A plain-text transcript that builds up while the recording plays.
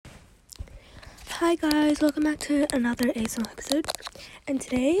Hi guys, welcome back to another ASMR episode, and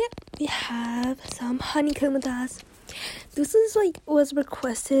today we have some honeycomb with us. This is was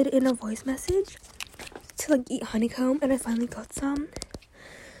requested in a voice message to eat honeycomb, and I finally got some.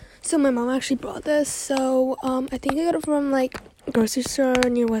 So my mom actually brought this, so I think I got it from a grocery store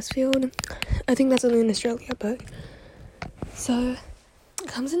near Westfield. I think that's only in Australia, but so it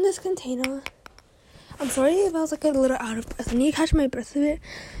comes in this container. I'm sorry if I was a little out of breath. I need to catch my breath a bit.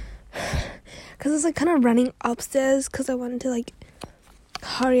 Because it's kind of running upstairs because I wanted to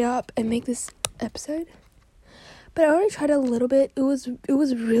hurry up and make this episode. But I already tried a little bit. It was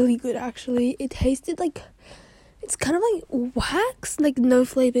really good actually. It tasted it's kind of like wax, no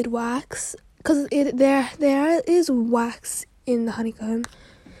flavored wax. Because there is wax in the honeycomb.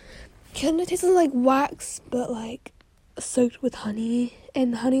 Kind of tastes like wax, but soaked with honey.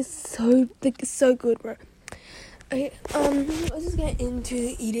 And the honey's so so good, bro. Okay, let's just get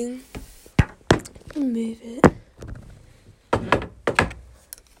into eating. Move it.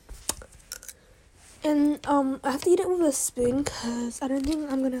 And I have to eat it with a spoon because I don't think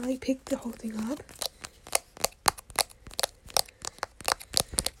I'm gonna pick the whole thing up.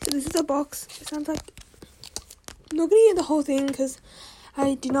 So this is a box. It sounds like I'm not gonna eat the whole thing because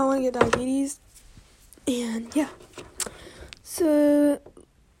I do not want to get diabetes. And yeah. So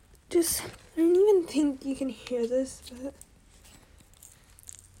just I don't even think you can hear this, but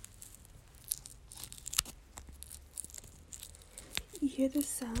you hear this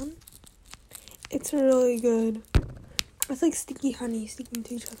sound? It's really good. It's like sticky honey sticking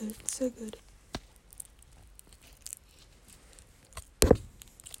to each other. It's so good.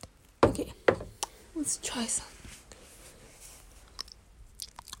 Okay, let's try some.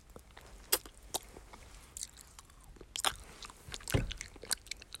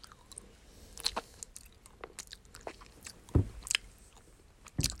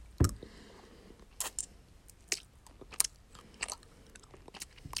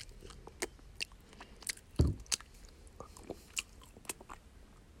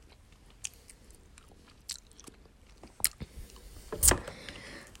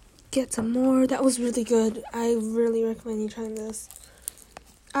 Get some more. That was really good. I really recommend you trying this.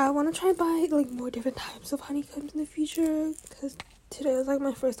 I want to try buy more different types of honeycombs in the future because today was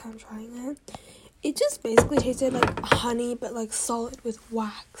my first time trying it. It just basically tasted like honey but solid with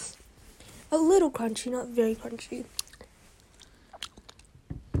wax. A little crunchy, not very crunchy.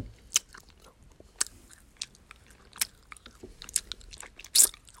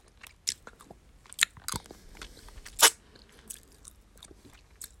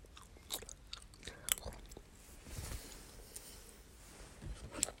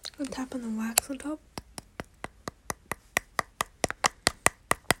 I'm tapping the wax on top.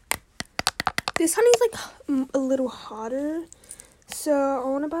 This honey's a little hotter, so I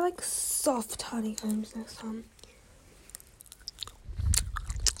want to buy soft honeycombs next time.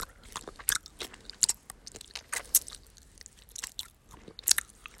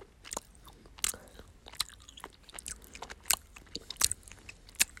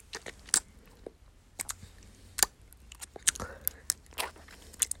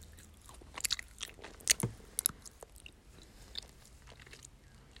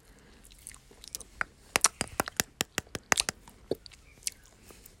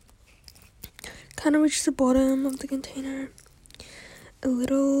 Kind of reached the bottom of the container. A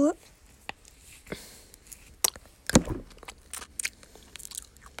little.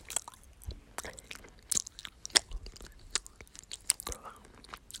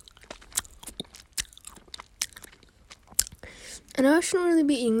 I know I shouldn't really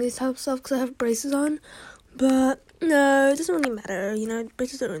be eating this type of stuff because I have braces on, but no, it doesn't really matter.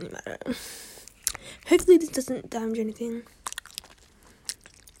 Braces don't really matter. Hopefully this doesn't damage anything.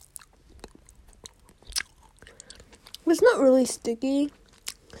 It's not really sticky,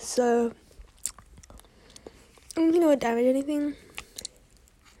 so I don't think it would damage anything.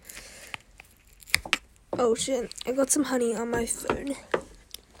 Oh shit, I got some honey on my phone.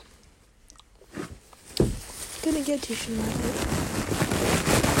 Gonna get tissue market.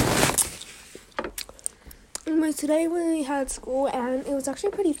 Anyway, today we had school and it was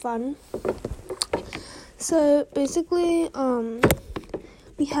actually pretty fun. So basically,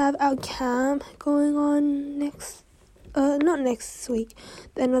 we have our camp going on not next week,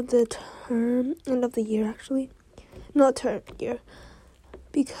 the end of the term, end of the year actually. Not term, year.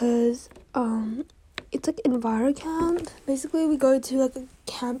 Because, it's Enviro camp. Basically, we go to a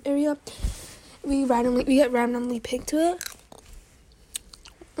camp area. We get randomly picked to it.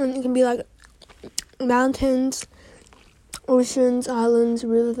 And it can be mountains, oceans, islands,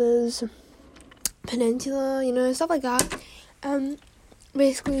 rivers, peninsula, stuff like that.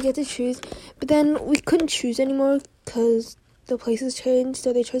 basically we get to choose, but then we couldn't choose anymore because the places changed,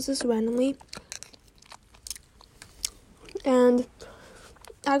 so they chose us randomly. And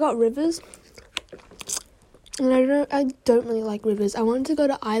I got rivers, and I don't really like rivers. I wanted to go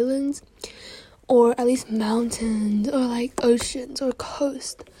to islands, or at least mountains, or like oceans, or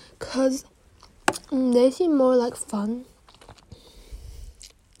coast, because they seem more like fun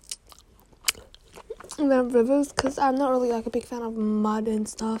than rivers, because I'm not really like a big fan of mud and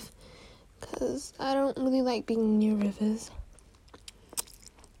stuff, because I don't really like being near rivers.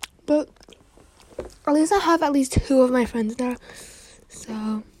 But at least I have at least 2 of my friends there,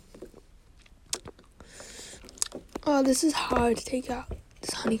 so oh, this is hard to take out,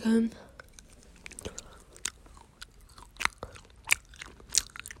 this honeycomb.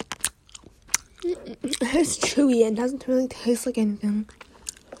 It's chewy and doesn't really taste like anything.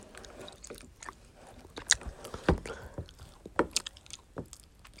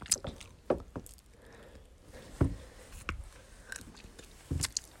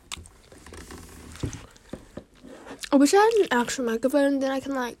 I wish I had an actual microphone, then I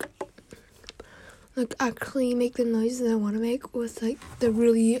can like actually make the noises that I want to make with like the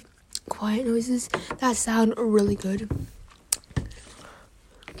really quiet noises that sound really good.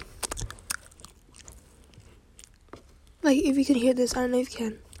 Like if you can hear this, I don't know if you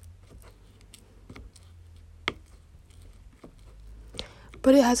can.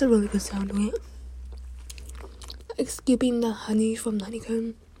 But it has a really good sound to it. Like scooping the honey from the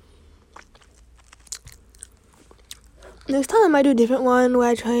honeycomb. Next time I might do a different one where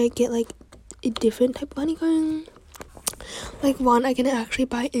I try to get like a different type of honeycomb. Like one I can actually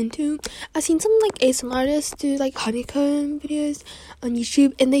bite into. I've seen some like ASMR artists do like honeycomb videos on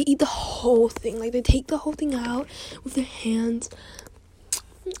YouTube, and they eat the whole thing. Like they take the whole thing out with their hands.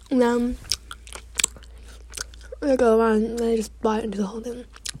 And they go around and they just bite into the whole thing.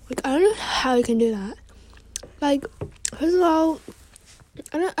 Like I don't know how you can do that. Like first of all,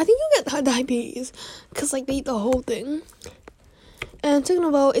 I think you'll get diabetes because like they eat the whole thing. And second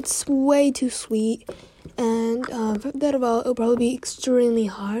of all, it's way too sweet. And third of all, it'll probably be extremely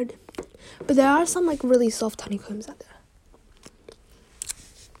hard. But there are some like really soft honeycombs out there.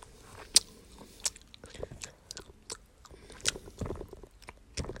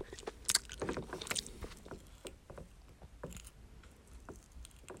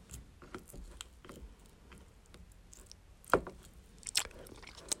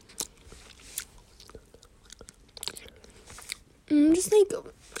 Just like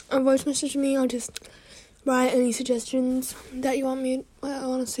a voice message me. I'll just write any suggestions that you want I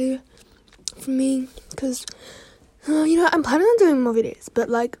want to see from me, because I'm planning on doing more videos, but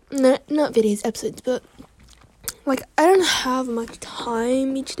like not videos, episodes, but like I don't have much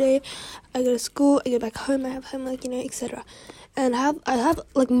time each day. I go to school, I go back home, I have homework, etc. And I have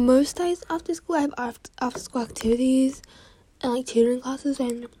like most days after school I have after school activities and like tutoring classes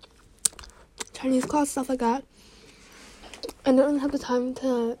and Chinese class, stuff like that. I don't have the time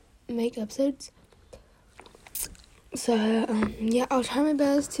to make episodes. So, yeah, I'll try my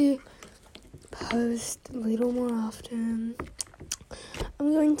best to post a little more often.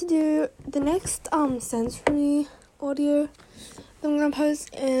 I'm going to do the next, sensory audio that I'm going to post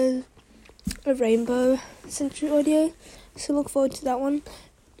is a rainbow sensory audio. So look forward to that one.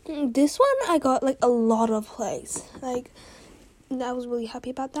 This one, I got, like, a lot of plays. Like, I was really happy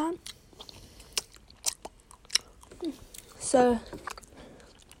about that. So,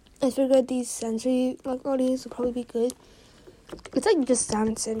 I figured these sensory like audios would probably be good. It's like just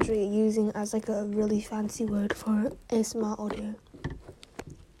sound sensory using as like a really fancy word for ASMR audio.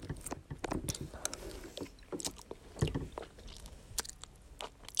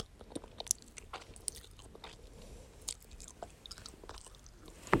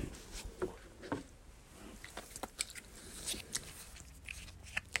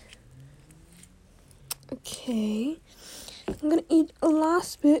 Okay. I'm gonna eat a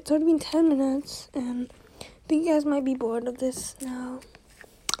last bit. It's already been 10 minutes, and I think you guys might be bored of this now.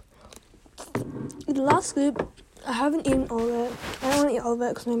 The last scoop, I haven't eaten all of it. I don't want to eat all of it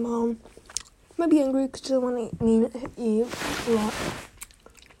because my mom might be angry because she doesn't want me to eat a lot.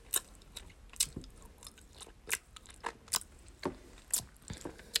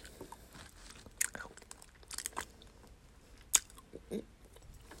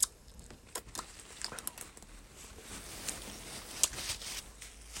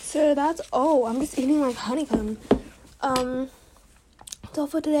 So that's all. I'm just eating like honeycomb. That's all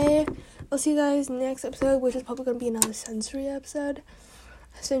for today. I'll see you guys next episode, which is probably gonna be another sensory episode,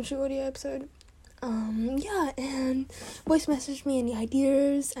 sensory audio episode. Yeah, and voice message me any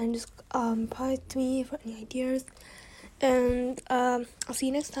ideas, and just reply to me for any ideas. And I'll see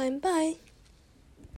you next time. Bye.